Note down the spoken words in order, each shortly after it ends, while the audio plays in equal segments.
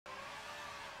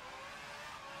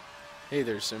Hey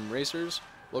there, sim racers.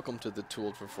 Welcome to the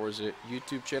 2old4forza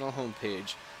YouTube channel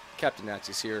homepage. Captain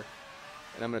Axis here,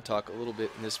 and I'm going to talk a little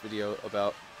bit in this video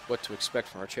about what to expect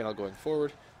from our channel going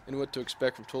forward, and what to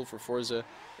expect from 2old4forza,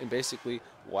 and basically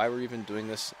why we're even doing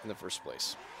this in the first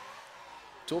place.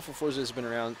 2old4forza has been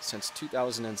around since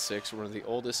 2006. We're one of the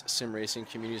oldest sim racing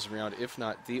communities around, if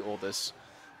not the oldest.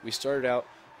 We started out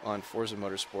on Forza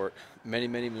Motorsport many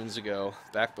moons ago,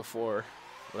 back before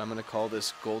what I'm going to call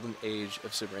this golden age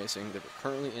of sim racing that we're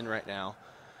currently in right now,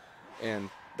 and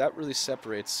that really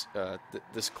separates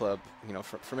this club,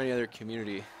 from any other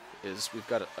community. Is we've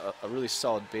got a really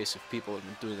solid base of people who have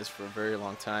been doing this for a very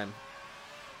long time,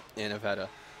 and have had a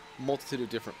multitude of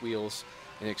different wheels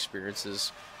and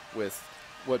experiences with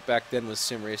what back then was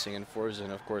sim racing and Forza,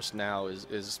 and of course now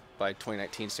is by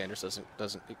 2019 standards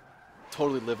doesn't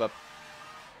totally live up,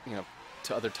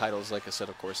 to other titles like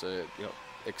Assetto, Corsa,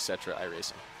 etc.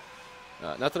 iRacing.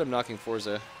 Not that I'm knocking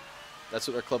Forza. That's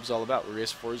what our club's all about. We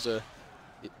race Forza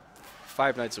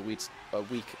 5 nights a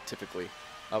week typically.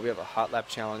 We have a hot lap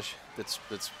challenge that's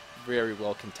very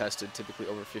well contested. Typically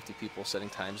over 50 people setting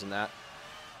times in that.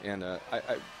 And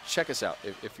check us out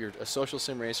if you're a social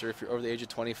sim racer. If you're over the age of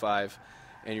 25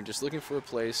 and you're just looking for a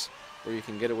place where you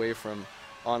can get away from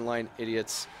online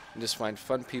idiots and just find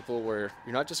fun people where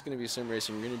you're not just going to be sim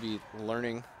racing, you're going to be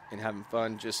learning and having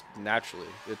fun just naturally.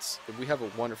 We have a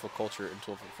wonderful culture in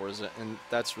 2old4forza, and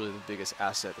that's really the biggest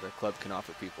asset that our club can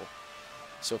offer people.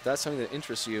 So if that's something that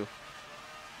interests you,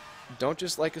 don't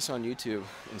just like us on YouTube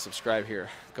and subscribe here.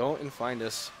 Go and find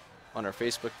us on our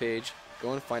Facebook page.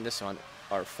 Go and find us on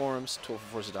our forums,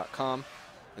 2old4forza.com,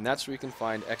 and that's where you can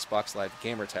find Xbox Live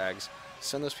gamer tags.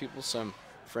 Send those people some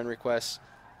friend requests.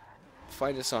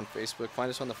 Find us on Facebook. Find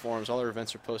us on the forums. All our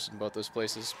events are posted in both those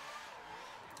places.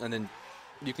 And then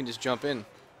you can just jump in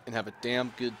and have a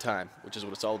damn good time, which is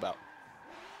what it's all about.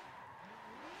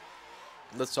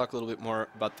 Let's talk a little bit more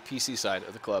about the PC side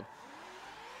of the club,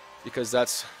 because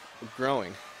that's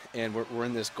growing, and we're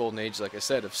in this golden age, like I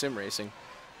said, of sim racing,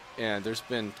 and there's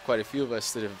been quite a few of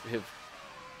us that have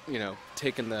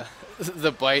taken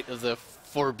the bite of the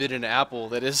forbidden apple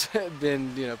that has been,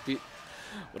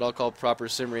 what I'll call proper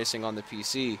sim racing on the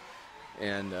PC,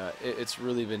 and it's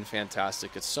really been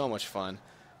fantastic. It's so much fun.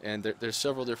 And there's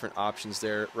several different options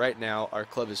there. Right now, our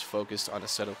club is focused on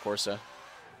Assetto Corsa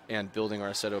and building our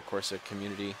Assetto Corsa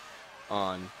community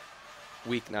on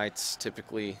weeknights,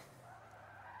 typically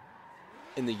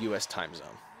in the U.S. time zone.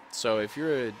 So if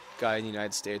you're a guy in the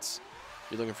United States,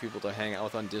 you're looking for people to hang out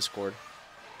with on Discord,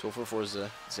 2old4forza,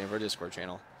 the same of our Discord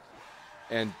channel,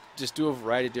 and just do a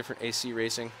variety of different AC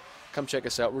racing, come check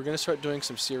us out. We're going to start doing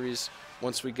some series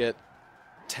once we get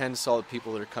 10 solid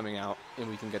people that are coming out and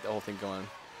we can get the whole thing going.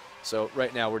 So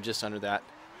right now we're just under that,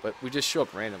 but we just show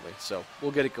up randomly, so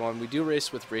we'll get it going. We do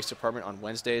race with Race Department on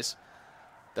Wednesdays.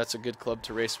 That's a good club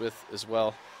to race with as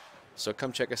well. So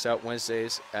come check us out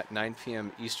Wednesdays at 9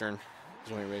 p.m. Eastern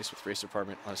is when we race with Race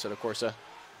Department on Assetto Corsa.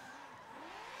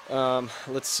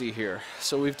 Let's see here.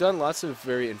 So we've done lots of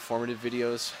very informative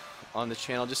videos on the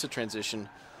channel, just to transition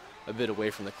a bit away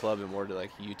from the club and more to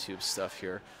like YouTube stuff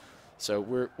here.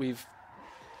 So we've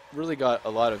really got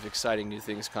a lot of exciting new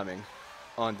things coming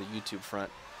on the YouTube front,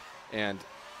 and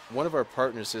one of our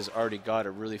partners has already got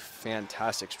a really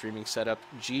fantastic streaming setup.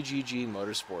 GGG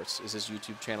Motorsports is his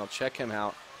YouTube channel. Check him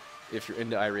out if you're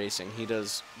into iRacing. He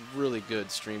does really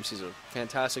good streams. He's a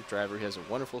fantastic driver. He has a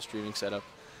wonderful streaming setup.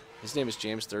 His name is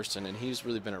James Thurston, and he's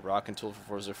really been a rockin'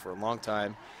 2old4forza for a long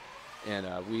time, and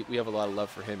we have a lot of love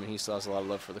for him, and he still has a lot of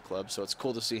love for the club, so it's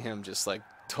cool to see him just like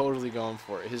totally going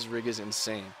for it. His rig is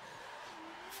insane,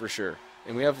 for sure.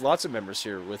 And we have lots of members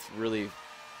here with really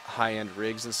high-end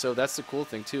rigs, and so that's the cool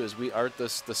thing too, is we are the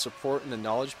support and the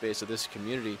knowledge base of this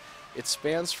community. It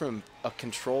spans from a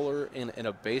controller in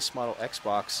a base model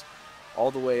Xbox all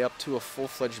the way up to a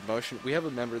full-fledged motion. We have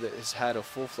a member that has had a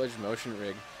full-fledged motion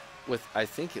rig with, I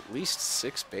think, at least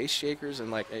 6 base shakers,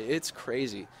 and like, it's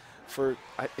crazy.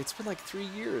 It's been like 3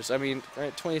 years. I mean,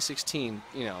 2016,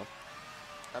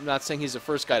 I'm not saying he's the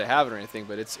first guy to have it or anything,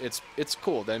 but it's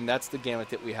cool. Then that's the gamut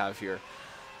that we have here.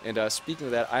 And speaking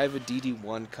of that, I have a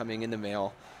DD1 coming in the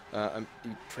mail.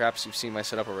 Perhaps you've seen my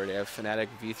setup already. I have Fanatic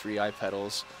V3 eye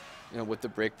pedals, with the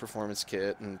brake performance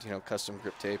kit and custom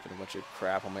grip tape and a bunch of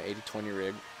crap on my 80/20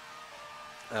 rig.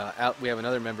 We have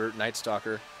another member, Night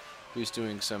Stalker, who's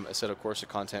doing some Assetto Corsa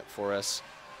content for us.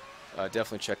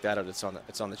 Definitely check that out. It's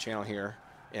on the channel here,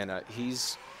 and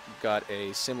he's got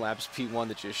a SimLabs P1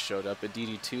 that just showed up, a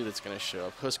DD2 that's going to show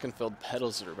up, Huskenfeld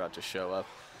pedals that are about to show up.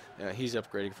 He's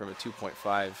upgrading from a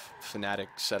 2.5 Fanatic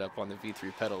setup on the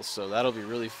V3 pedals, so that'll be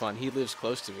really fun. He lives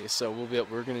close to me, so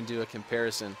we're going to do a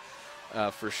comparison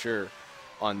for sure.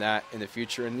 on that in the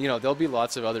future. And, you know, there'll be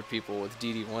lots of other people with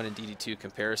DD1 and DD2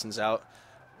 comparisons out,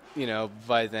 you know,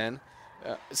 by then.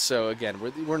 So again,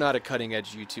 we're not a cutting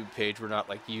edge YouTube page. We're not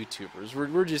like YouTubers.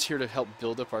 We're just here to help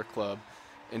build up our club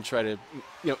and try to,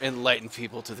 you know, enlighten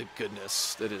people to the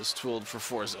goodness that is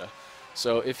 2old4forza.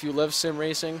 So if you love sim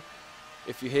racing,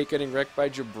 if you hate getting wrecked by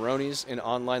jabronis in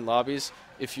online lobbies,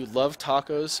 if you love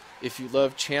tacos, if you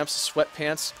love Champs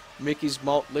sweatpants, Mickey's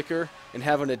malt liquor, and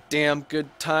having a damn good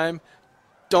time,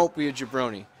 don't be a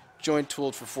jabroni. Join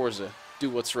 2old4forza. Do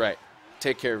what's right.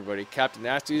 Take care, everybody. Captain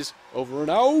Nasty's over and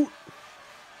out.